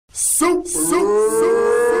SupaUnit.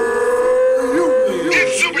 Get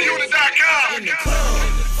SupaUnit.com.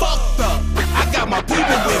 Fucked up, I got my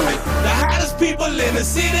people with me. The hottest people in the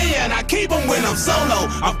city, and I keep them when I'm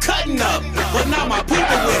solo. I'm cutting up, but now my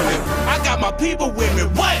people with me. I got my people with me.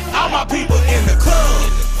 What? All my people in the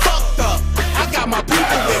club. Fucked up, I got my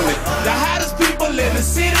people with me. The hottest people in the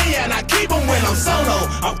city, and I keep them when I'm solo.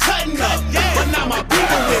 I'm cutting up, but now my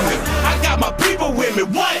people with me. I got my people with me.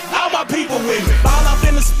 What? All my people with me. All up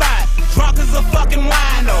in the spot, drunk as a fucking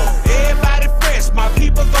wino. Everybody fresh, my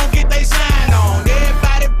people gon' get they shine on.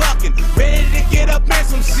 Everybody bucking, ready to get up in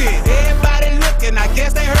some shit. Everybody looking, I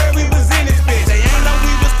guess they heard we was in this bitch. They ain't know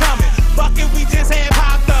we was coming. Fuck it, we just had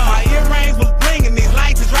popped up. My earrings was blinging, these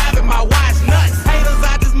lights is driving my watch nuts. Haters,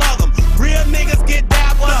 I just mug them. Real niggas get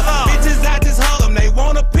dapped up. Bitches, I just hug them. They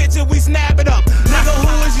want a picture, we snap it up. Nigga,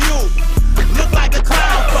 who is you? Look like a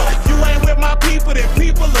clown folk. You ain't with my people, then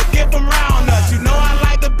people look different around us. You know I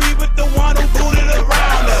like to be with the one who booted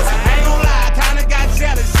around us. I ain't gon' lie, I kinda got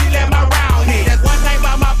jealous. She let my round hit. That's one thing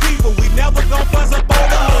about my people, we never gon' fuss up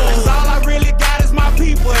over hoes. Cause all I really got is my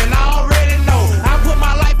people, and I already know I put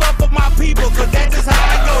my life up for my people, cause that's just how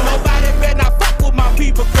I go. Nobody better not fuck with my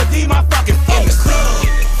people, cause these my fucking folks.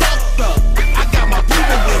 Fucked up, I got my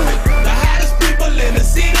people with me. The hottest people in the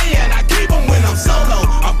city, and I keep them when I'm solo.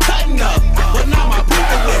 I'm cutting up, but now my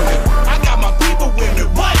people with me. I got my people with me.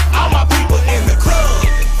 What? All my people in the club.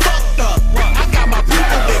 Fucked up, I got my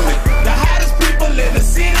people with me. The hottest people in the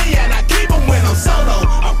city, and I keep them when I'm solo.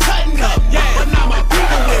 I'm cutting up, but now my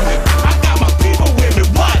people with me. I got my people with me.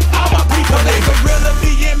 What? All my people with me. Gorilla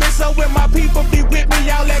be in me, so when my people be with me,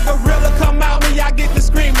 y'all let gorilla come out me, I get to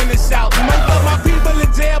screaming and shouting. Most of my people in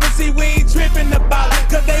jail, but see we ain't tripping about it,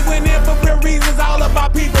 cause they went in for real reasons. All of my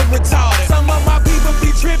people retarded. Some of my people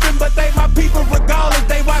be tripping, but they my people regardless.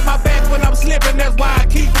 They wipe my back when I'm slipping, that's why I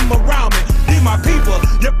keep them around me. These my people,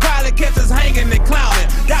 you probably catch us hanging and clowning.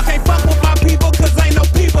 Y'all can't fuck with my people, cause ain't no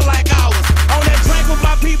people like ours. On that drink with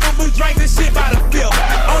my people, we drank this shit by the filth.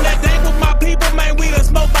 On that dank with my people, man, we done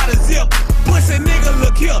smoke by the zip. Pussy nigga,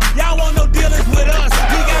 look here, y'all want no dealings with us.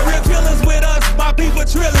 We got real killers with us, my people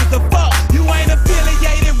trillers the fuck. You ain't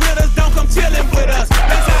affiliated with us, don't come chillin' with us.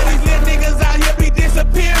 That's how these little niggas out here be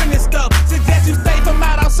disappearing and stuff. Suggest you stay from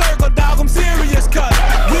out our circle, dog, I'm serious cut.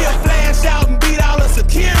 We'll flash out and beat all the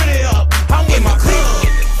security up. I'm with my club,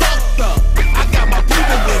 fucked up, I got my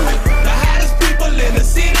people with me. The hottest people in the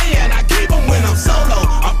city, and I keep them when I'm solo.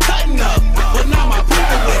 I'm cutting up, but now my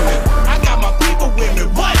people with me. I got my people with me.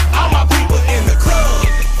 What? All my people in the club.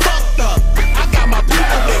 Fucked up, I got my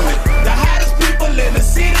people with me. The hottest people in the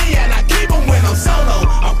city, and I keep them when I'm solo.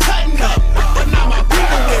 I'm cutting up, but now my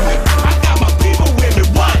people with me. I got my people with me.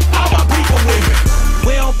 What? All my people with me.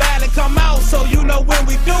 We don't badly come out, so you know when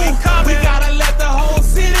we do. We gotta let the whole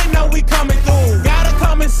city know we coming through. Gotta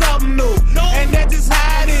come in something new, and that's just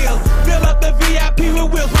how it is. Fill up the VIP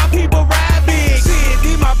with wheels, my people ride big. Shit,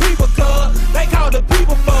 these my people, cuz they call the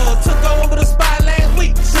people buzz. Took over the spot last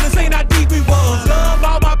week, should've seen how deep we was. Love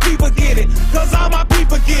all my people get it, cause all my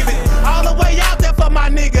people give it. All the way out there for my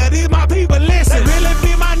nigga, these my people listen. They really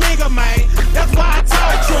be my nigga, man, that's why I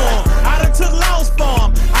talk to them. I done took lows for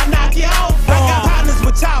them, I knock you out for them. I got partners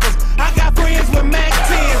with choppers, I got friends with Mac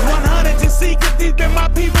 10s. 100 to see, cause these been my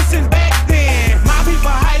people since back then. My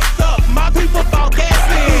people hyped up, my people bought gas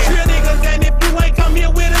in. Real niggas, and if you ain't come here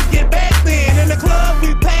with us, get back then. In the club,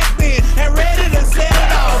 we packed in, and ready to set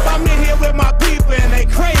it off. I'm in here with my people, and they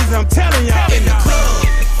crazy, I'm telling y'all. In the club,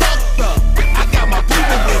 fucked up, I got my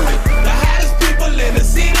people with me. The hottest people in the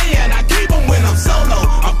city, and I keep them when I'm solo.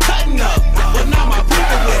 I'm cutting up, but now my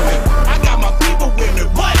people with me. I got my people with me.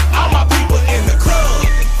 What? All my people in the club.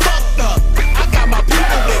 Fucked up, I got my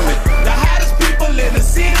people with me. The hottest people in the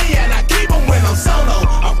city, and I keep them when I'm solo.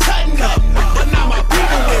 I'm cutting up, but now my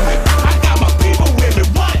people with me. I got my people with me.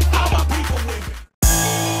 What? All my people with me.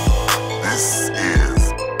 This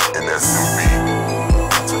is an SUV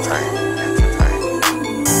entertainment.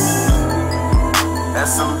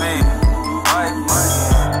 SMB, Mike,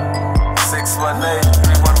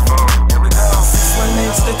 618-314, here we go. 618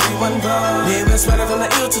 to the 314. Midwest running from the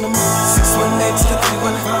ill to the mall. 618 to the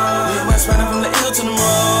 314. Midwest running from the ill to the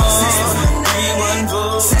mall.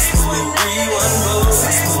 618-314. 618-314.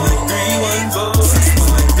 618-314.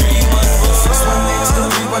 618 to the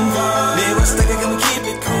 314. Midwest thinking can we keep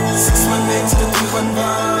it cool. 618 to the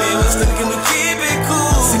 314. Midwest thinking can we keep it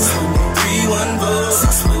cool. 618-314.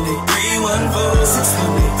 618-314.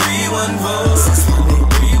 618-314.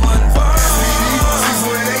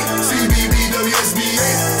 618,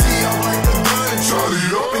 like the gun, Charlie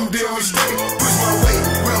up and down the street. Push my weight,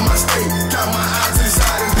 grab my state, got my eyes to the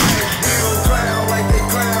side of the head. They don't clown like they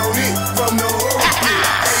clown it from the hood.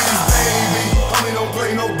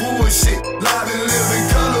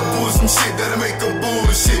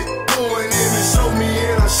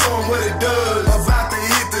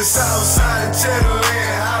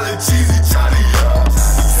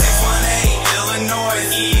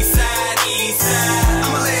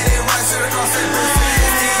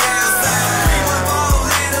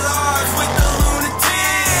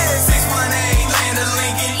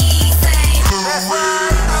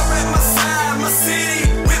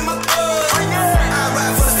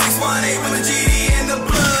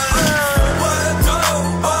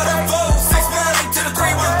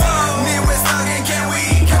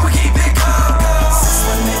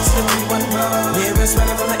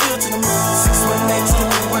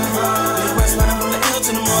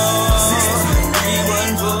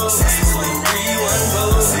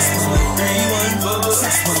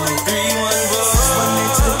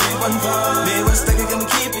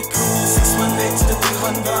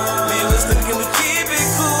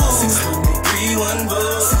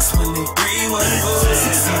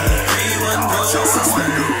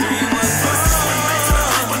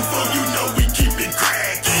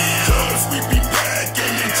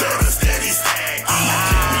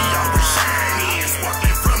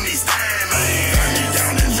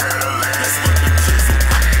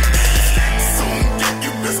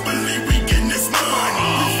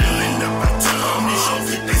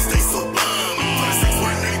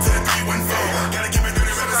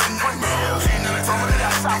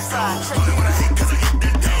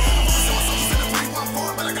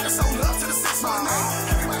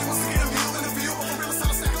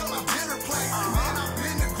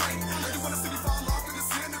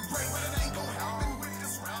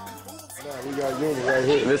 got Unit right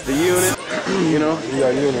here. Mr. Unit, you know. We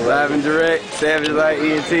got Unit right Live and direct, SavageLife,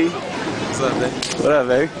 ENT. What's up, baby? What up,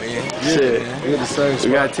 baby? Yeah. Shit. We're the same spot.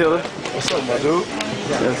 We got Tilla. What's up, my dude? You know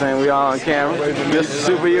what I'm saying? We all on camera.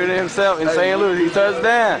 Mr. SupaUnit himself in St. Louis. He touched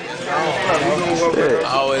down.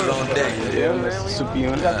 Always on deck. Yeah, Mr.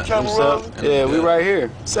 SupaUnit. What's up? Yeah, we right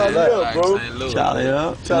here. Challee up, bro. Challee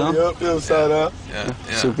up. Challee up, inside up. Yeah.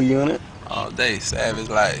 SupaUnit. All day,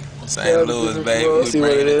 SavageLife. St. Louis, baby. We See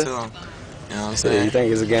what bringing it it is? to them. You know what I'm Yeah, saying? you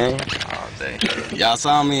think it's a game? All day. Y'all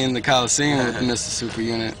saw me in the Coliseum with Mr.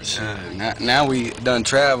 SupaUnit. Now we done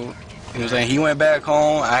traveled. You know what I'm saying? He went back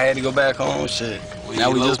home. I had to go back home. Shit.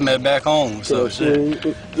 Now we just met back home. So shit.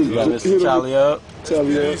 We got Mr. Challee up.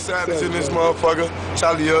 Challee up. Savage in this motherfucker.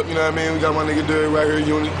 Challee up, you know what I mean? We got my nigga Derek right here,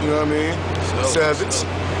 Unit, you know what I mean? Savage.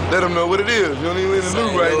 Let him know what it is. You don't even in the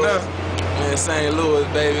loop right now. Man, St. Louis,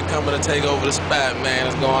 baby, coming to take over the spot, man.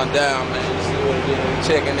 It's going down, man. You see what it is.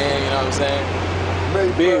 Checking in, you know what I'm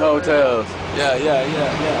saying? Big hotels.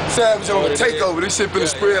 Yeah. Savage on the takeover. This shit finna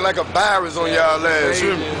spread like a virus on y'all ass.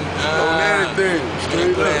 Hear me? On everything.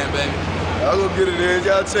 Straight Playing, up. baby. Y'all gonna get it in.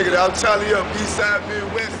 Y'all check it out. Challee up, East Side,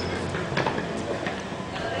 Midwest.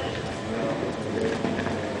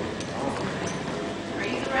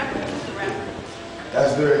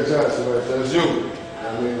 That's Derek Johnson right there. That's you. I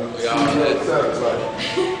mean, We all that. SavageLife.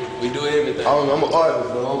 We do everything. I don't know, I'm an artist,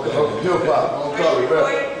 though. I'm hip-hop. I'm color rap.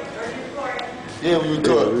 Yeah, we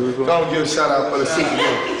record. Don't give a shout out for the city.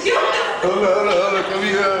 Hold up. Can we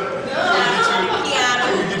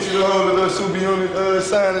get you the whole little SupaUnit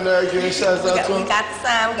sign and there, giving shouts out to him? We got the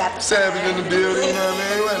sign, we got the Savage in the building, you know what I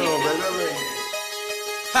mean? Right on, baby.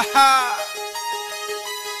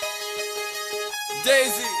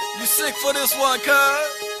 Daisy, you sick for this one, cuz?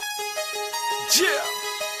 Yeah.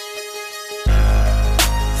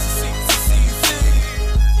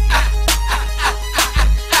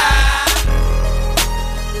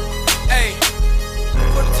 Hey,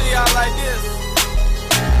 put it to y'all like this.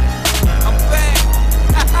 I'm back.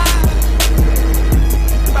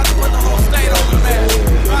 About to put the whole state on the map.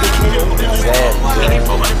 We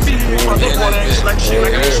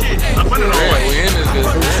in this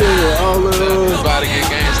good. About to get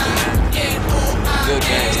gangster. Good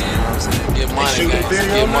gangster, you know what I'm saying? Get money gangster.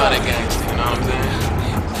 Get money gangster, you know what I'm saying?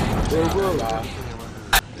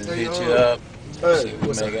 Just hit you up. See if we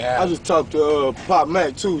make it I happen. just talked to Pop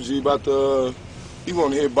Mac too, G, about the, he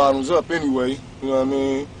want to hit bottoms up anyway, you know what I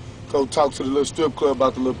mean? Go talk to the little strip club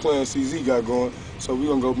about the little plan CZ got going. So we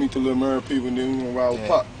gonna go meet the little Murray people and then we gonna ride with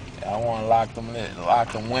Pop. I want to lock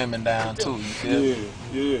them women down too, you feel me?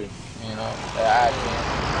 Yeah. You know, that I can.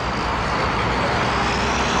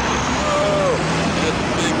 Oh, that's the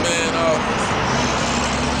big man office.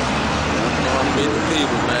 You know, I'm meeting the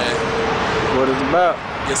people, man. What it's about?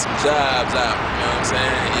 Get some jobs out, you know what I'm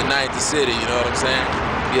saying? Unite the city, you know what I'm saying?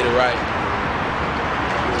 Get it right.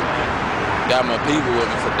 Got my people with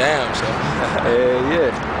me for damn sure.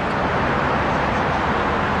 Yeah.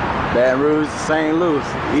 Baton Rouge, St. Louis,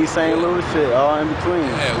 East St. Louis, shit, all in between.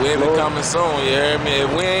 Yeah, women coming soon, you heard me?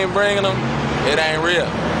 If we ain't bringing them, it ain't real.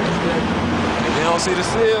 If you don't see the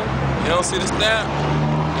seal, you don't see the stamp,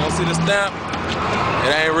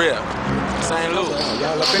 it ain't real. St.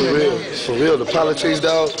 Louis. For real, the politics,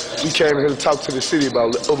 dog, we came here to talk to the city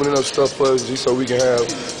about opening up stuff for us, G, so we can have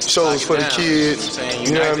shows for the kids,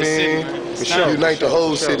 you know what I mean? Unite the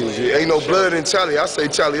whole city, G. Ain't no blood in Challee. I say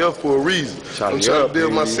Challee up for a reason. I'm trying to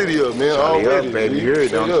build my city up, man, already. Up, baby. You heard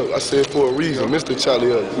it, don't you? I said for a reason, Mr.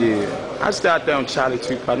 Challee up. Yeah. I just out there on Challee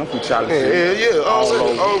too, I'm from Challee. Yeah,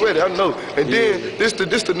 already, I know. And then, this the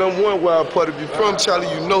 #1 wild part. If you're from Challee,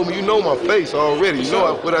 you know me, you know my face already. You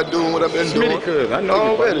know what I do and what I've been doing. I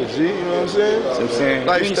know already, G, you know what I'm saying? I'm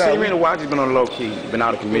saying, you see me in the watch, you've been on low key, been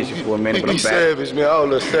out of commission for a minute, but I'm back. Savage, man, all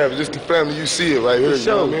that Savage. It's the family, you see it right here, you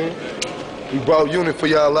know what I mean? We brought Unit for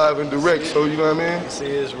y'all live and direct, so you know what I mean? See,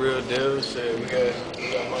 it's real deal, shit, we got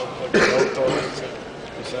motherfucking locals, you know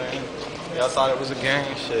what I'm saying? Y'all thought it was a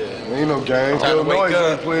gang, shit. Ain't no gang.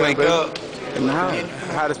 Wake up. And the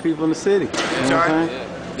hottest people in the city, you know what I'm saying?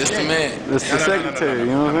 This the man. That's the secretary, you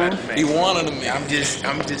know what I'm saying? He one of them. I'm just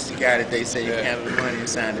the guy that they say you handle the money and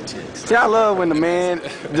sign the checks. See, I love when the man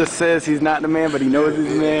just says he's not the man, but he knows he's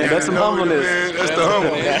the man. That's some humbleness. That's the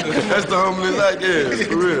humbleness. That's the humbleness I guess,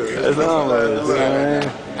 for real. That's the humbleness,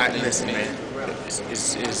 man. Listen, man.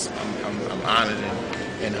 I'm honored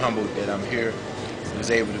and humbled that I'm here. Was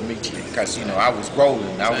able to meet you because you know I was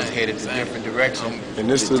rolling. I was headed to different directions. And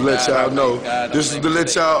this is to let y'all know. This is to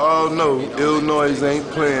let y'all all know. ILLI-NOIZ ain't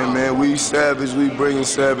playing, man. We Savage. We bringing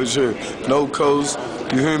Savage here. No coast.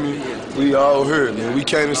 You hear me? We all here, man. We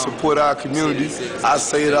came to support our community. I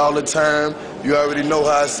say it all the time. You already know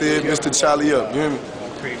how I said, Mr. Challee up, you hear me?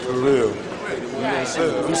 For real.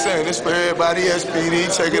 I'm saying this for everybody, SPD,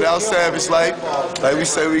 check it out, SavageLife. Like we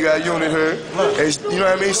say, we got Unit here. And you know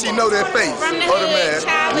what I mean? She know that face. From the hood,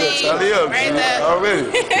 Challee. Yeah, Challee up, right there. already.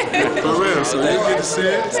 For real, so you get to see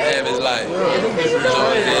it. SavageLife.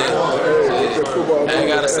 I ain't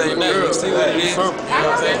gotta say nothing, you see what it is.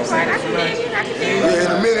 Yeah,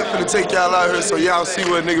 in a minute, finna take y'all out here so y'all see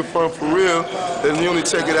where a nigga from for real. Then Unit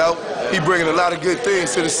check it out. He bringing a lot of good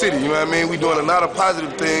things to the city, you know what I mean? We doing a lot of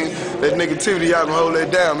positive things. That negativity, y'all can hold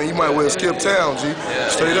that down, man. You might well skip town, G.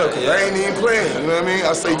 Straight up, cause I ain't even playing, you know what I mean?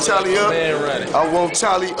 I say Challee up, I want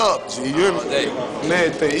Challee up, G. You hear me?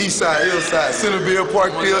 Man, thing, east side, hill side, Centerville,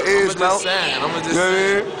 Parkville, Edgemount. You know what I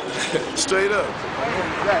mean? Straight up.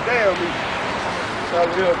 Goddamn me.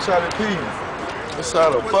 Challee up, Challee P. That's how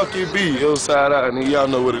the fuck it be, hillside out, and y'all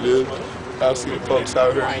know what it is. I see the folks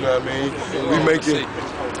out here, you know what I mean? We making,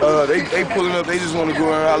 they pulling up, they just want to go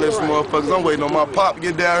around and holler at some motherfuckers. I'm waiting on my pop to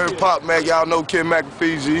get down here. Pop Mac, y'all know Ken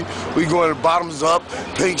McAfee, G. We going to bottoms up,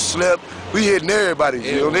 pink slip. We hitting everybody,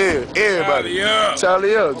 G, on there. Everybody.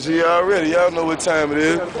 Challee up, G, already. Y'all know what time it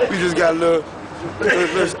is. We just got little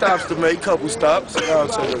stops to make, couple stops. Y'all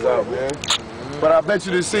check us out, man. But I bet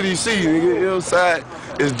you the CDC, nigga, hillside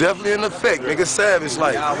is definitely in effect, nigga.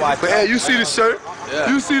 SavageLife. But hey, you see the shirt?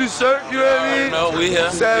 You see the shirt? You know what I mean? No, we here.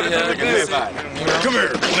 Savage in the business. Come here,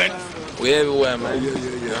 Clint. We everywhere, man. You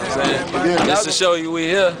know what I'm saying? Just to show you we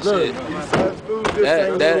here. Shit.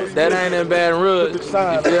 That ain't in Baton Rouge. You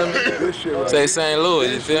feel me? Say St.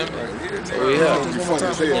 Louis, you feel me? We here.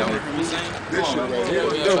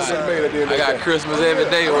 I got Christmas every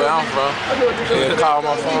day where I'm from. They call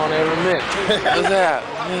my phone every minute. What's that?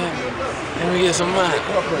 Man, let me get some money.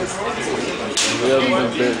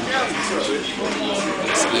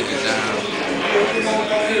 Let's get it down.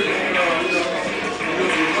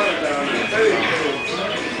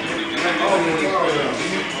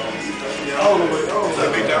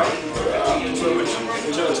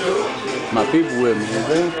 My people with me, you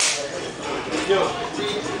think?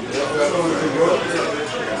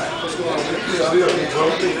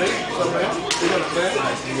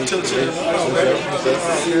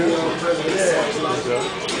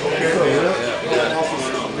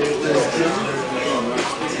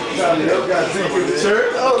 Got Zeke in the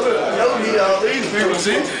church. Oh, look, I know he all these people,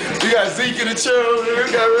 see? We got Zeke in the church over there.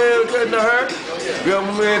 We got Red cutting the hair. We got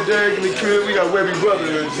my man Derek in the crib. We got Webbie brother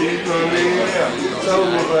in the G, you know what I mean? Told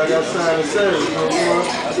him I got signed and service, you know what I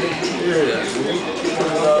mean?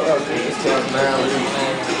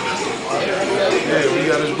 Yeah, we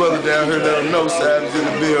got his brother down here, let him know Savage in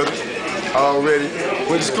the building already.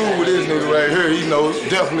 Went to school with this nigga right here, he knows.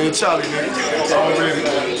 Definitely a Challee nigga already.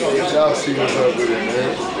 Y'all see what's up with it,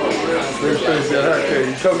 man. Fresh face that haircut.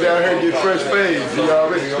 You come down here and get fresh fades, he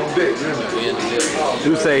already on deck,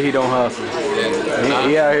 You say he don't hustle.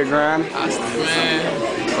 He out here grinding? Man,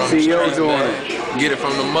 CEO doing it. Get it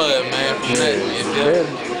from the mud, man. From that,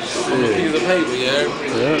 from a piece of paper, yeah.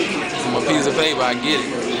 From a piece of paper, I get it.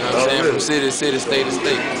 You know what I'm saying? From city to city, state to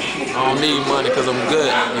state. I don't need money because I'm good.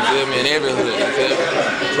 You feel me? In every hood, you feel me?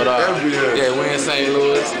 But yeah, we in St.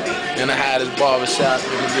 Louis, in the hottest barbershop in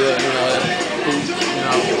the building, you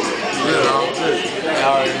know, I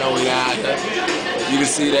already know we out there. You can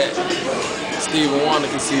see that. Stevie Wonder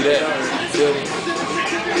can see that. You feel me?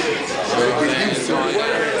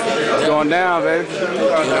 It's going down, baby. You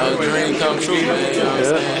know, dream come true, man. You know what I'm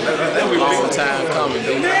saying? Long time coming,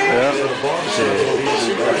 dude.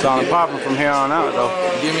 It's on popping from here on out, though.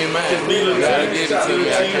 Give me mine. You gotta give it to me.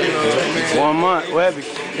 I can't. 1 month, Webbie.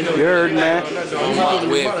 You heard, man. 1 month,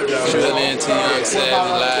 Webbie. Trillian T. Young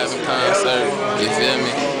Savage live in concert. You feel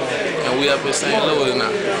me? And we up in St. Louis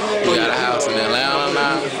now. We got a house in Atlanta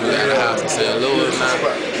now. We got a house in St. Louis now.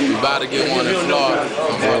 We about to get one in Florida.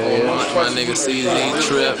 I'm fucking with my nigga CZ,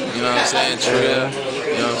 Trip, you know what I'm saying? Trip,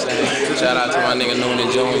 you know what I'm saying? Shout out to my nigga Noonie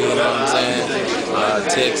Jr., you know what I'm saying?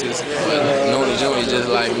 Texas. But Noonie Jr. just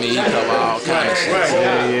like me, he cover all kind of shit. You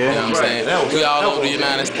know what I'm saying? We all over the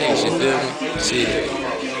United States, you feel me? Shit.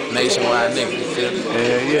 Nationwide nigga, you feel me?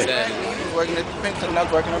 Exactly. Working at the Pinkerton, not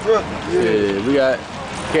working at Brooklyn. Yeah, we got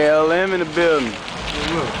KLM in the building.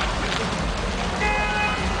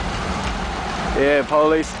 Yeah,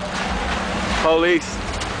 police.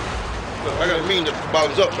 Look, I got a meeting that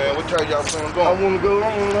bottoms up, man. What time y'all plan on going? I want to go. I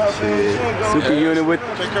want to have fun. SupaUnit with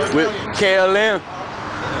KLM.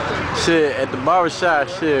 Shit, at the barbershop,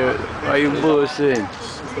 shit. Why you bullshitting? I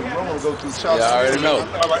want to go through Challee. Yeah, I already know. All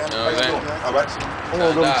right. You know what I'm saying? All right. I want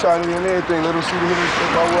to go to Challee and everything. Let them see the hood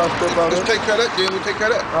stuff out where I step out. Let's take care of that, then. We take care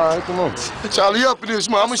of that. All right, come on. Challee up in this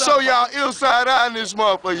motherfucker. I'm going to show y'all inside out in this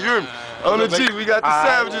motherfucker. You hear me? On the G, we got the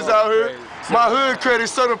Savages out here. My hood credit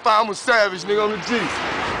certified, I'm a savage, nigga, on the G.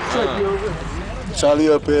 Challee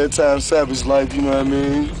up here at time, SavageLife, you know what I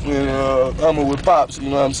mean? And I'm with Pops, you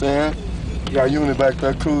know what I'm saying? Got Unit back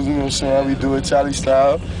there cruising, you know what I'm saying? How we do it, Challee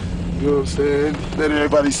style. You know what I'm saying? Let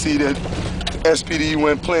everybody see that SPD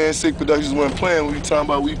wasn't playing, Sick Productions wasn't playing. When we talking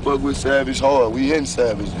about we fuck with Savage hard. We in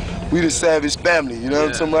Savage. We the Savage family, you know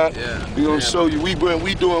what I'm talking about? Yeah. We gonna show you, we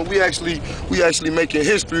actually making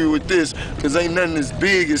history with this, cause ain't nothing as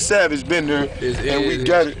big as Savage been there, and we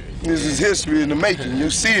got it. This is history in the making. You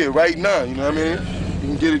see it right now, you know what I mean? You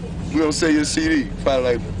can get it, we gonna sell your CD,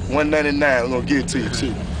 probably like $1.99, we're gonna give it to you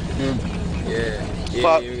too. Yeah. You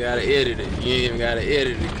ain't even gotta edit it. You ain't even gotta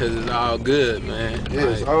edit it because it's all good, man. Yeah,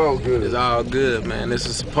 it's all good. It's all good, man. This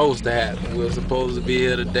is supposed to happen. We're supposed to be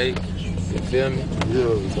here today. You feel me?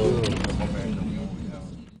 Yeah.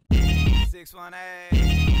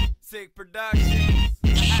 618, Sick Productions.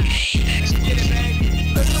 Let's get it,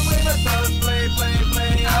 baby. Look at the way my thugs play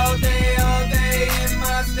all day in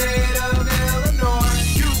my state of Illinois.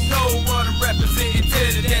 You know what I'm representing to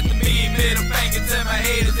the death of me. Middle finger to my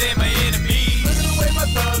haters and my enemies. My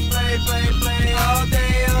thugs play all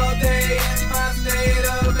day in my state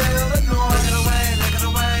of Illinois. Look at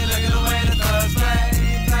the way the thugs play.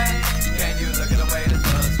 Can you look at the way the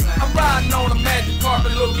thugs play? I'm riding on a magic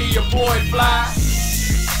carpet, look at your boy fly.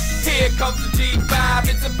 Here comes the G5,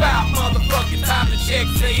 it's about motherfucking time to check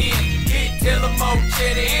in. Hit Tilla,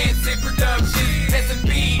 Challee, and Sick Productions.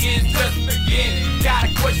 S&B is just beginning. Got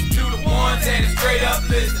a question to the ones that is straight up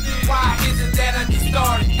listening. Why is it that I just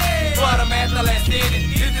started? But I'm at the last inning.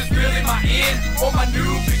 Is this really my end or my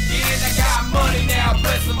new begin? I got money now,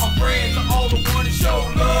 blessing my friends. I'm all the one to show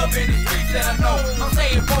love in the streets that I know. I'm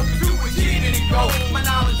staying focused to achieving and grow. My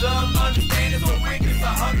knowledge of understanding so weakness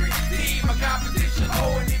are hungry. See my competition,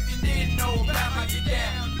 oh, and if you didn't know about my get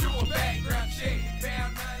down, do a background check.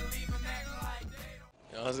 Found nothing, leave them acting like they don't.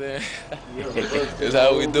 You know what I'm saying? That's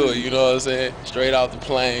how we do it, you know what I'm saying? Straight off the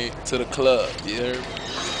plane to the club, you heard me?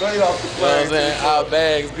 Straight off the plane. You know what I'm saying? Our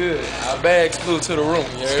bags good. Our bags flew to the room, you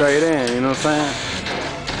heard me? Straight in, you know what I'm saying?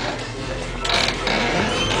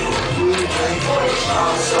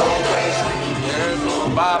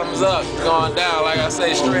 Bottoms up, going down, like I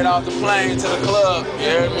say, straight off the plane to the club. You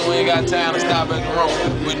heard me? We ain't got time to stop at the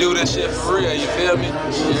room. We do this shit for real, you feel me? You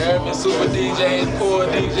heard me? Super DJs, poor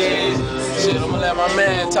DJs. Shit, I'm gonna let my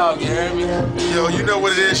man talk, you heard me? Yo, you know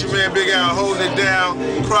what it is, your man Big Al holding it down.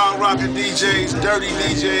 Crowd rocking DJs, dirty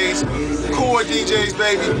DJs, core DJs,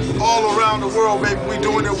 baby. All around the world, baby. We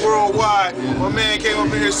doing it worldwide. My man came up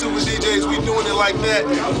here, Super DJs, we doing it like that.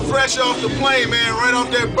 Fresh off the plane, man, right off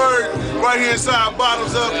that bird, right here inside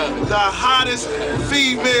Bottoms Up. The hottest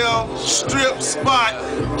female strip spot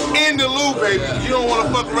in the loop, baby. You don't want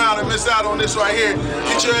to fuck around and miss out on this right here.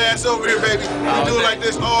 Get your ass over here, baby. We do it like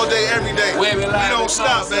this all day, every day. We don't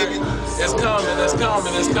stop, baby. It's coming, it's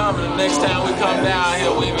coming, it's coming. The next time we come down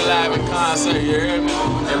here, we be live in concert, you hear me?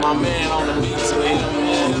 And my man on the beat, so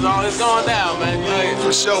it's going down, man. Yeah,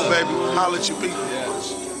 for sure, baby. Holla at you people.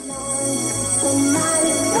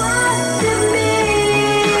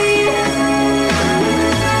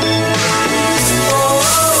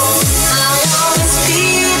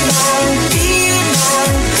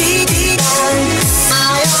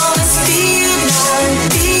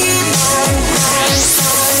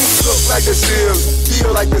 Like the Sims,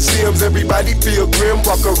 feel like the Sims. Everybody feel grim,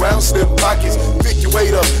 walk around slim pockets. Pick your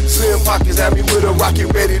weight up, slim pockets. Have me with a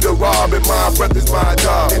rocket ready to rob. And my breath is my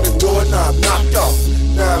job. And the doorknob knocked off.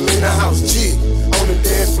 Now I'm in the house, G. On the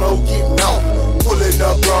dance floor, getting off. Pulling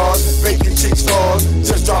up bras, making chicks stars.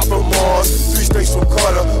 Just drop from Mars. 3 states from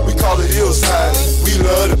Carter, we call it hillside. We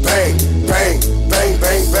love to bang, bang, bang,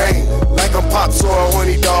 bang, bang. Like I'm Pops or a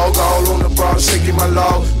horny dog. All on the bar, shaking my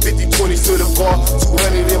log. 50-20 to the bar,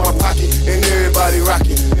 200 in my pocket. And everybody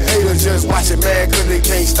rocking. Haters just watching, man, cause they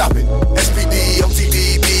can't stop it. SPD,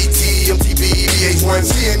 MTV, BT, MTV, VH1,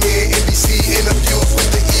 CNN, NBC, interviews with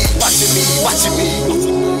the E. Watching me, watching me.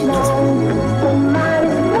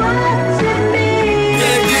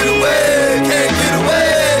 Can't get away, can't get away,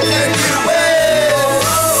 can't get away.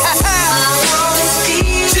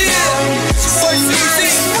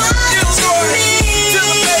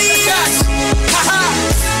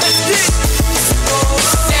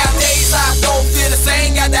 Nowadays I don't feel the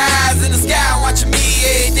same. Got the eyes in the sky watching me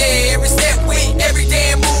every day. Every step with every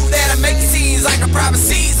damn move that I make, it seems like a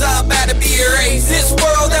prophecy's about to be erased. This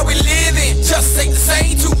world that we live in just ain't the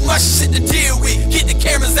same. Too much shit to deal with. Get the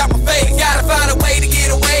cameras out my face. Gotta find a way to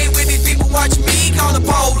get away with these people watching me. Call the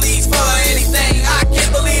police for anything. I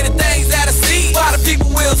can't believe the things that I see. Why the people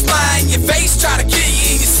will spy in your face, try to kill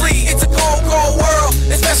you in your sleep. It's a cold, cold world,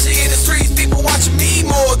 especially in the streets. People watching me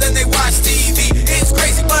more than they watch TV.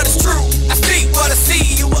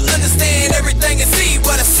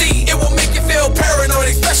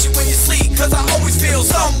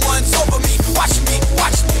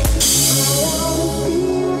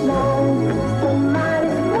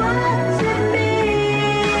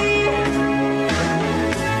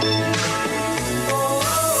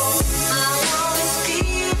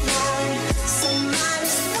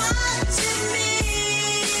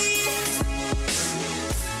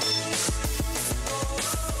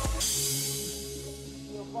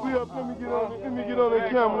 Let me get on that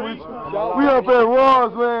camera with you. We up at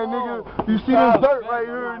Roseland, nigga. You see this dirt right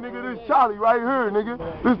here, nigga? This Challee right here, nigga.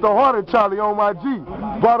 This the heart of Challee on my G.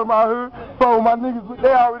 Brought him out here. So my niggas,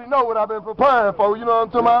 they already know what I've been preparing for. You know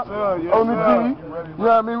what I'm talking about? On the G. You know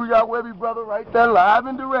what I mean? We got Webbie brother right there, live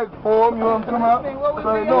and direct for him. You know what I'm talking about?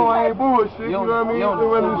 So they know I ain't bullshit. You know what I mean? They're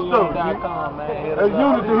running the show. That's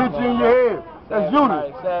unit to hit you in your head. That's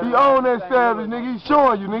unit. He own that Savage, nigga. He's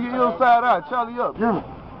showing you, nigga. Inside out. Challee up. Unit.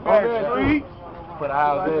 On that street. Put a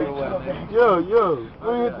house everywhere. Yo.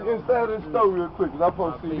 Let me hit the inside of the store real quick, cause I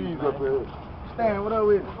post CDs up here. Stan, what up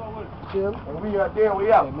with it? Chill. We out there,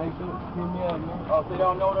 we out. Make sure hit me up, man. Oh, so you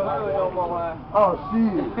don't know the hood no more, man. Oh,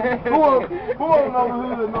 shit. Who don't know the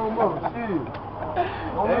hood no more? Shit.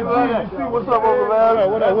 Hey, man. You see what's up over there?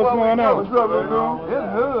 What's going on? What's up, man, dude?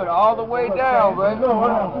 It's hood all the way down, man. You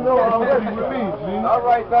know already with me, G. All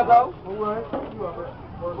right, Tato. All right.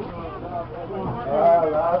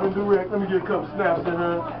 I've been direct. Let me get a couple snaps in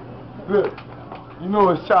here. Look, you know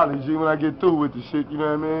it's Challee, G, when I get through with the shit, you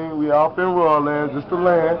know what I mean? We off in raw lands, it's the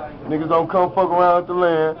land. Niggas don't come fuck around with the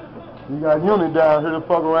land. You got Unit down here to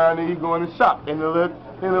fuck around and he going to shop in the land.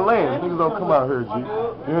 Niggas don't come out here, G. You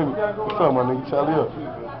hear me? What's up, my nigga? Challee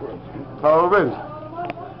up. Already.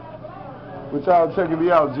 But y'all checking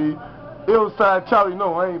me out, G. Hillside Challee,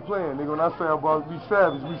 no, I ain't playing, nigga. When I say I'm about to be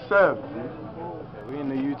savage, we savage, G. We in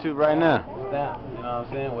the YouTube right now. It's done. You know what I'm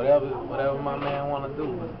saying? Whatever my man want to do,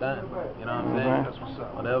 it's done. You know what I'm saying? That's what's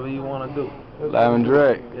up. Whatever you want to do. Live and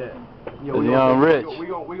direct. Yeah. Yo, Young Rich.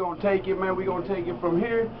 We gonna take it, man. We gonna take it from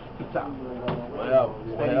here to top.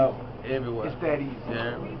 Whatever. Everywhere. It's that easy.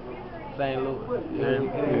 Yeah. St. Louis. Yeah.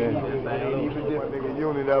 Nigga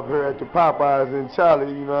Unit up here at the Popeyes in Challee,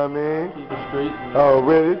 you know what I mean? Keep the street.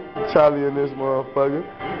 Already. Challee in this motherfucker.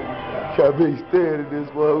 Got big stand in this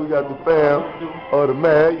boy. We got the fam, or the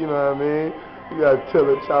mad, you know what I mean? We got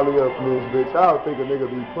Tilla, Challee up in this bitch. I don't think a nigga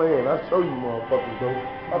be playing. I show you motherfuckers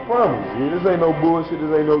though. I promise you. This ain't no bullshit.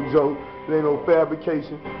 This ain't no joke. This ain't no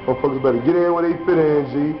fabrication. Motherfuckers better get in where they fit in,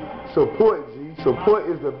 G. Support, G. Support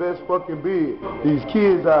is the best fucking bid. These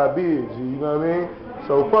kids are big, G. You know what I mean?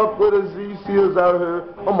 So fuck with us, G. You see us out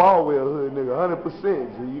here. I'm always a hood nigga, 100%, G.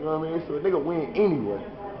 You know what I mean? So a nigga win anyway.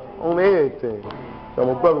 On everything. So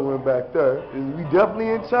my brother went back there. We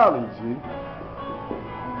definitely in Challee, G.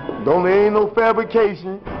 There ain't no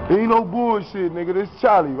fabrication. There ain't no bullshit, nigga. This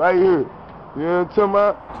Challee right here. You know what I'm talking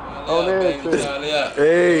about? On everything. Challee up.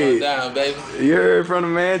 Hey. Down, baby. You heard from the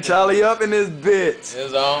man. Challee up in this bitch.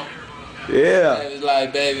 It's on. Yeah. It's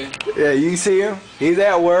like, baby. Yeah, you see him? He's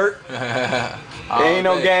at work. There ain't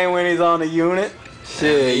no game when he's on the unit.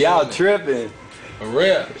 Shit, y'all tripping. For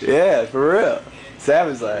real? Yeah, for real.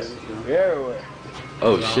 SavageLife. Everywhere.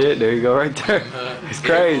 Oh shit, there you go right there. It's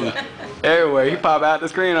crazy. Everywhere. He pop out the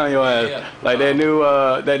screen on your ass. Like that new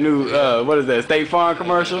what is that, State Farm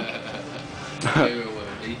commercial?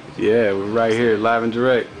 Yeah, we're right here, live and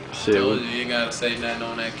direct. Shit. You ain't gotta say nothing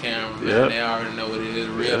on that camera, man. Yep. They already know what it is.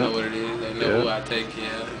 Real know what it is. They know who I take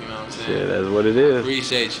care of. You know what I'm saying? Shit, that's what it is.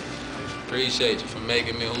 Appreciate you. Appreciate you for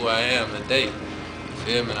making me who I am today. You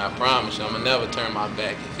feel me? And I promise you, I'ma never turn my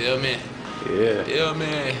back. You feel me? Yeah. Feel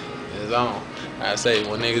me? It's on. I say,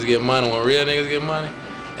 when niggas get money, when real niggas get money,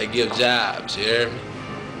 they give jobs, you hear me?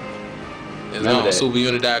 It's on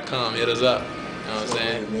SupaUnit.com, hit us up. You know what I'm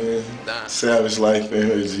saying? Man. SavageLife in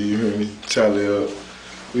here, G, you hear me? Challee up.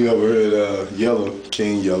 We over here at Yellow,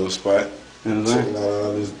 King Yellow spot. You know what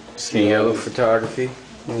I'm saying? King Yellow photography, you know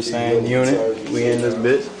what I'm saying? Unit, we in this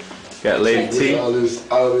bitch. Got Lady T. All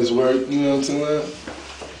this work, you know what I'm saying?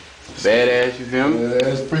 Badass, you feel me? Yeah,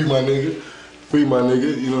 that's free my nigga. Free my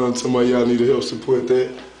nigga, you know what I'm talking about? Y'all need to help support that.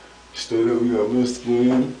 Straight up, we got Mr.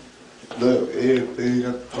 William. Look, everything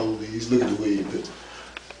got the police. Look at the weed, bitch.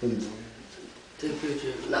 Take a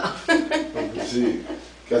picture. No. Shit.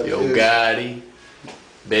 Yo Gotti,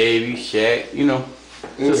 Baby, Shaq, you know,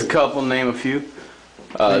 just a couple, name a few.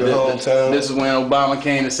 This is when Obama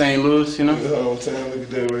came to St. Louis, you know? Hometown, look at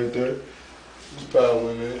that right there. It's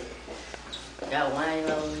power in there. Got Wayne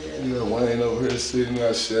over here. You got Wayne over here sitting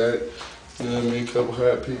out Shaq. You know what I mean? Couple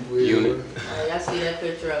hot people here. Unit. Y'all see that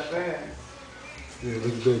picture up there? Yeah,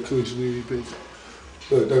 look at that Kush Weedy picture.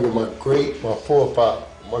 Look, that was my forefather.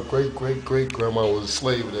 My great-great-great-grandma was a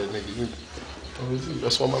slave of that nigga.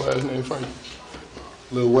 That's why my last name Frank.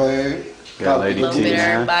 Lil Wayne. Got Lady T.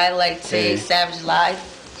 Everybody like to say SavageLife.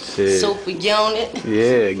 Shit. SupaUnit.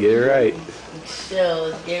 Yeah, get it right.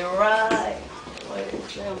 Shows, get it right.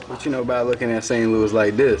 What you know about looking at St. Louis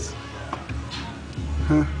like this?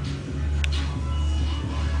 Huh?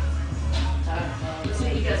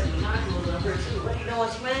 What you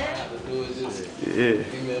doing, man? Yeah.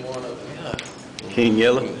 King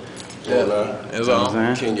Yellow. Yeah, nah. It's on.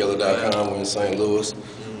 KingYella.com, we're in St. Louis.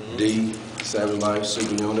 D, SavageLife,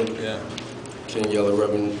 SupaUnit. Yeah. King Yella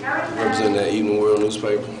representing that Evening World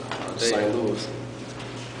newspaper, St. Louis.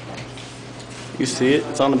 You see it?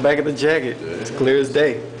 It's on the back of the jacket. It's clear as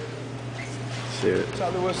day. Shit.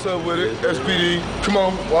 Challee, what's up with it? SPD, come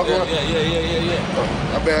on, walk on. Yeah. Oh,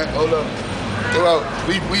 my bad, hold up. Well,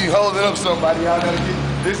 we holding up somebody. Y'all gotta get.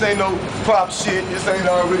 This ain't no prop shit. This ain't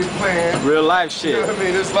already planned. Real life shit. You know what I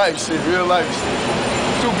mean? It's life shit, real life shit.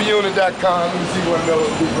 SupaUnit.com. Let me see one of those.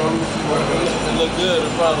 It look good in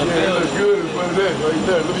front of the building. It look good in front of that right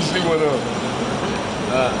there. Let me see one of them.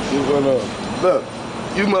 See one of them. Look,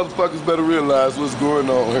 you motherfuckers better realize what's going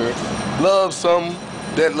on here. Love something,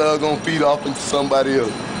 that love gonna feed off into somebody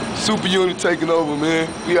else. SupaUnit taking over, man.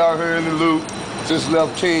 We out here in the loop. Just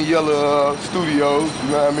left King Yella Studios, you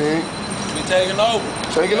know what I mean? We taking over.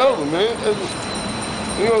 Taking over, man.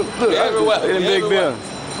 You know, look, everywhere. In big building.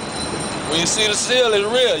 When you see the seal, it's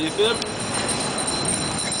real, you feel me?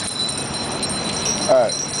 All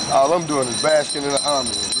right, all I'm doing is basking in the army.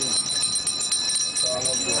 That's all I'm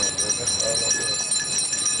doing, man. That's all I'm doing.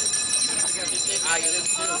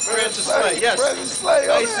 Francis Slay, yes. Francis Slay,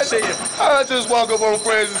 Nice to see you. I just walk up on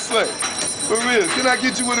Francis Slay. For real, can I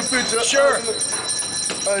get you with a picture? Sure.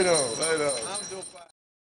 Right on.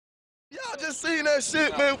 Y'all just seen that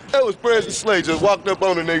shit, man? That was Francis Slay just walked up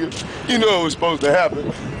on a nigga. You know it was supposed to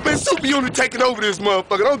happen. Man, SupaUnit taking over this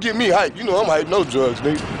motherfucker. Don't get me hyped. You know I'm hyped, no drugs,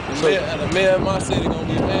 nigga. The mayor of my city gonna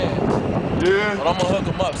be mad. Yeah. But I'm gonna hook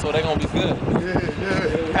them up so they gonna be good.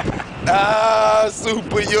 Yeah.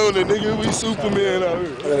 SupaUnit, nigga. We Superman out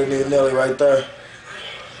here. I gotta need Nelly right there.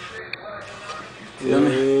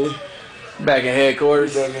 Yeah. Back in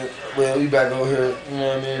headquarters. We back over here. You know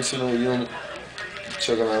what I mean? Chilling with Unit.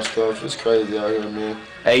 Checking out stuff. It's crazy out here, man.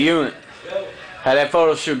 Hey, Unit. How'd that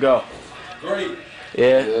photo shoot go? Great.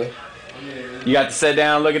 Yeah? You got to sit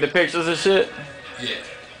down and look at the pictures and shit? Yeah.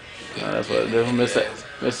 That's what it is, Mr.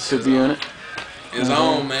 SupaUnit. It's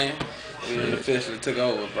on, man. We officially took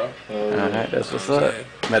over, bro. Alright, that's what's up.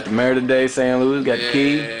 Met the mayor today, St. Louis, got the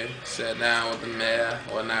key. Yeah, sat down with the mayor.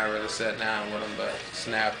 Well, not really sat down with him, but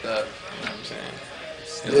snapped up. You know what I'm saying?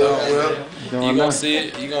 It's on, man. You gonna see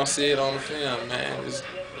it. You gonna see it on the film, man. Just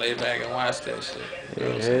lay back and watch that shit. You know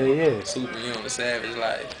what I'm saying? Yeah. SupaUnit, SavageLife. You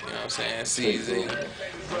know what I'm saying? CZ.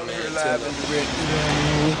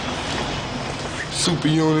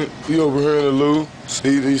 SupaUnit, we over here in the Lou.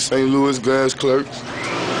 See these St. Louis glass clerks.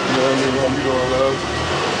 You know what I mean? What we doing, love?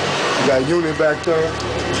 We got Unit back there.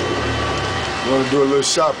 We want to do a little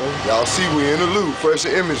shopping. Y'all see we in the Lou. Fresh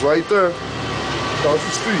image right there. Across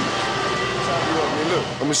the street. Look,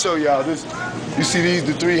 I'm gonna show y'all this. You see these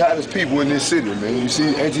the three hottest people in this city, man. You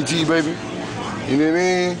see ATT, baby? You know what I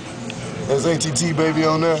mean? That's ATT, baby,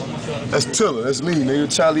 on there. That's Tilla, that's me, nigga.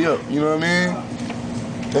 Challee up, you know what I mean?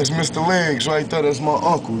 That's Mr. Legs right there, that's my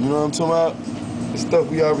uncle, you know what I'm talking about? The stuff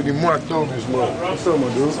we already marked on this month. What's up, my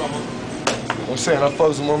dude? I'm saying I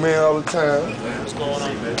fucks with my man all the time. What's going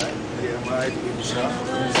on, man?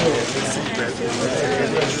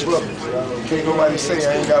 Can't nobody say I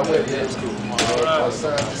ain't got Webbie.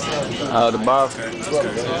 Oh, the barber.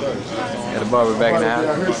 Got the barber back in the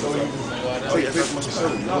house.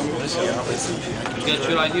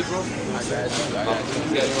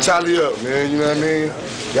 Challee up, man, you know what I mean?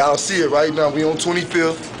 Y'all see it right now, we on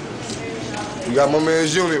 25th. We got my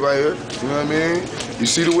man's Unit right here, you know what I mean? You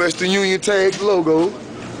see the Western Union tag logo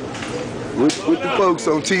with the folks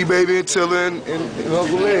on T-Baby and Tilla and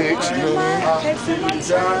Uncle Legs, you know what I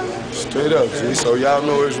mean? Straight up, see? So y'all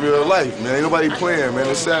know it's real life, man. Ain't nobody playing, man.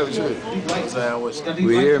 It's savage shit.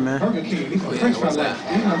 We here, man. Yeah.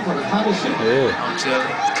 I'm chilling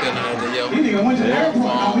at the yo.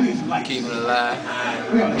 Keeping it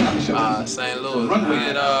alive. St. Louis.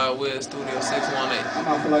 We're at Studio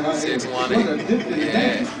 618. 618.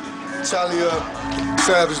 Yeah. Challee up,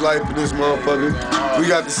 SavageLife for this motherfucker. We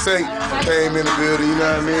got the Saint came in the building, you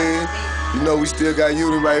know what I mean? You know we still got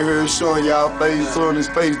Unit right here showing y'all face, throwing his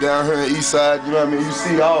face down here in East Side, you know what I mean? You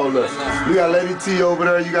see all of us. We got Lady T over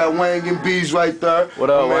there, you got Wang and Bees right there. What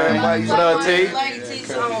up, Wang? What up, T? Lady T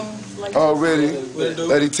song. Already.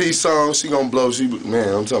 Lady T song, she gonna blow. Man,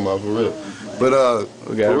 I'm talking about for real. But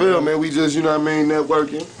for real, man, we just, you know what I mean,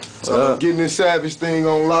 networking. So getting this Savage thing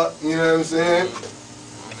on lock, you know what I'm saying?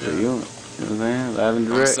 Yeah, you know what I'm saying? Live and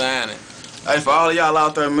direct. I'm signing. Hey, for all of y'all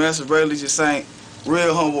out there, man, it's really just saying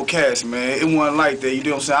real humble cats, man. It wasn't like that, you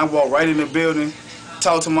know what I'm saying? I walked right in the building,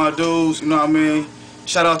 talked to my dudes, you know what I mean?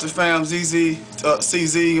 Shout out to fam, ZZ,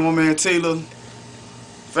 CZ, and my man Tilla.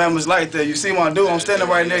 Fam, it's like that. You see my dude, I'm standing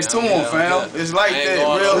right next to him, fam. It's like that.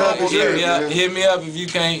 Real humble dude. Hit me up if you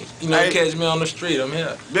can't, catch me on the street. I'm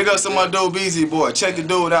here. Big ups to my dude, BZ Boy. Check the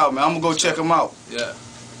dude out, man. I'm gonna go check him out. Yeah.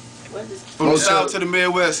 From the South to the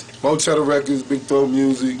Midwest. Motel Records, Big Throat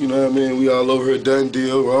Music, you know what I mean? We all over here, Done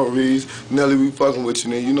Deal, Raw Reeds. Nelly, we fucking with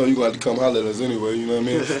you, nigga. You know you gonna have to come holler at us anyway, you know what I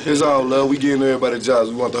mean? It's all love. We getting everybody jobs.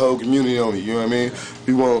 We want the whole community on it, you know what I mean?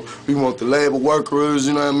 We want the labor workers,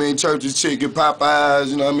 you know what I mean? Churches, chicken, Popeyes,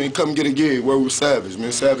 you know what I mean? Come get a gig. Where we Savage,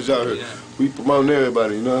 man. Savage out here. We promoting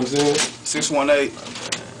everybody, you know what I'm saying?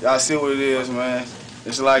 618. Y'all see what it is, man.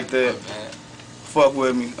 It's like that. Fuck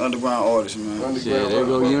with me, underground artist, man. Yeah, there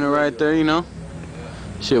go Unit right there, you know.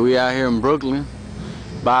 Shit, we out here in Brooklyn.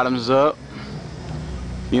 Bottoms up.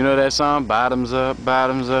 You know that song? Bottoms up,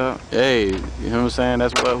 bottoms up. Hey, you know what I'm saying?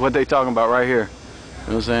 That's what they talking about right here.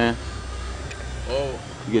 You know what I'm saying? Oh.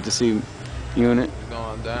 You get to see Unit.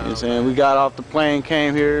 Going down. You know what I'm saying? We got off the plane,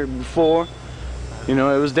 came here before. You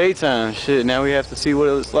know, it was daytime. Shit, now we have to see what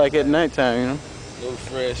it was like at nighttime, you know? A little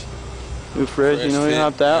fresh. You know, we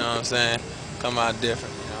hopped out. You know what I'm saying? Come out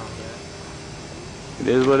different, you know what I'm saying?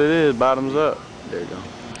 It is what it is, bottoms up. There you go.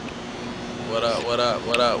 What up, what up,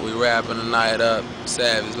 what up? We wrapping the night up.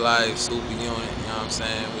 SavageLife, SupaUnit, you know what I'm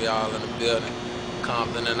saying? We all in the building.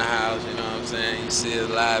 Compton in the house, you know what I'm saying? You see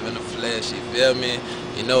us live in the flesh, you feel me?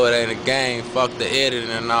 You know it ain't a game, fuck the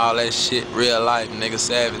editing and all that shit. Real life, nigga,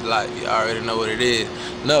 SavageLife, you already know what it is.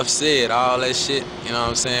 Enough said, all that shit, you know what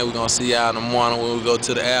I'm saying? We gonna see y'all in the morning when we go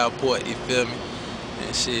to the airport, you feel me?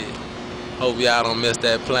 And shit. Hope y'all don't miss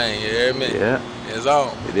that plane, you hear me? Yeah. It's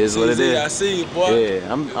on. It is what it is. I see you, boy.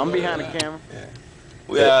 Yeah, I'm behind the camera. Yeah.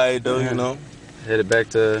 We alright though, you know. Headed back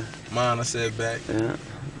to... Mine, set back. Yeah.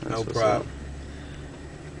 No problem.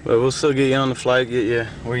 But we'll still get you on the flight, get you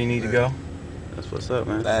where you need to go. That's what's up,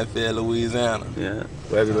 man. Lafayette, Louisiana. Yeah.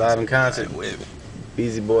 Webbie live in concert. Webbie.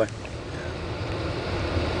 Easy boy.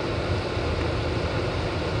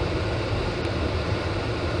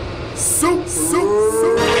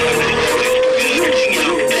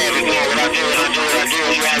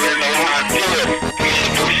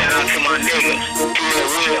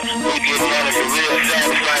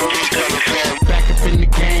 Back up in the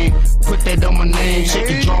game, put that on my name.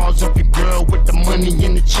 Shaking drawers up your girl with the money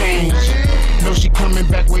and the change. Know she coming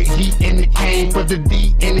back with heat and the cane. For the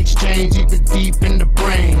D in exchange, even deep in the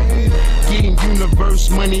brain. Getting universe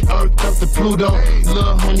money, earth up to Pluto.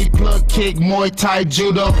 Lil' honey plug kick, Muay Thai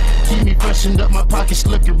judo. Keep me freshened up, my pockets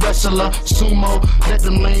looking wrestler. Sumo, let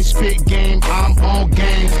them lanes spit game, I'm on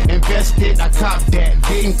game. Invested, I cop that.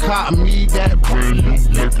 Didn't cop me that brand new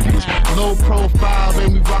necklace. Low profile,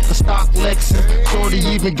 and we rock a stock Lexus. Shorty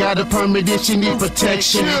even got a permit and she need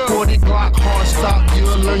protection. 40 Glock, hard stop,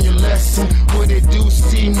 you'll learn your lesson. What it do,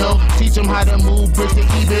 see no. Teach them how to move, bricks and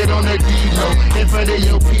keep it on the D-low. In front of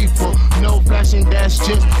your people, no flashing, that's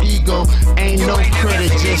just ego. Ain't no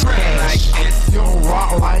credit, just cash. You don't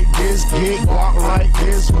rock like this, get walk like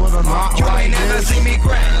this, with a knock you like ain't never this. seen me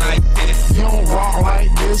grind like this. You don't rock like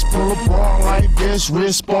this, pull a ball like this,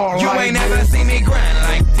 wrist ball You like ain't this. never seen me grind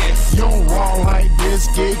like this. You don't walk like this,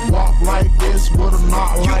 get walk like this, with a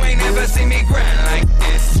knock You like ain't this. never seen me grind like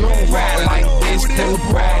this. You don't Ride walk like this, pull a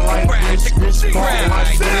ball like this, wrist ball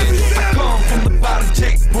like this. I come from the bottom,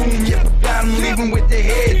 check, boom, yeah, got him leaving with their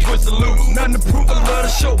head twisted loose. Nothing to prove, I love the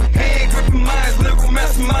show. Hand gripping minds, lyrical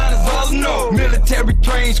mastermind is all I know. Military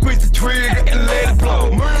train, squeeze the trigger and let it blow.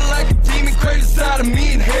 Murder like a demon, crazy side of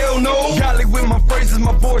me, and hell no. Golly with my phrases,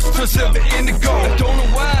 my voice to silver indigo. I don't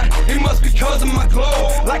know why, it must be cause of my glow.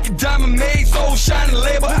 Like a diamond made, soul shining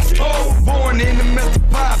label, I stole. Born in the melted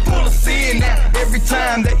pot, full of sin. Now every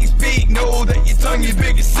time that you speak, know that your tongue is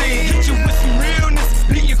big as sin. Hit you with some realness,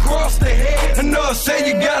 beat you across the head. Enough say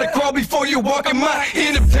you gotta crawl before you walk in my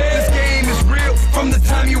end of dead. This game is real from the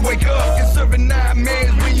time you wake up. It's serving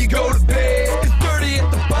nightmares when you go to bed. It's dirty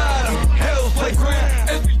at the bottom, hell's playground.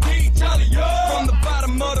 SVD, Challee, from the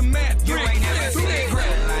bottom of the map. You ain't never seen it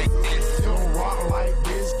grind like this. You don't rock like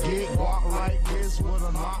this, get walk like this, with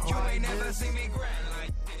a knock You like ain't this. never seen me grind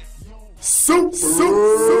like this. Soup.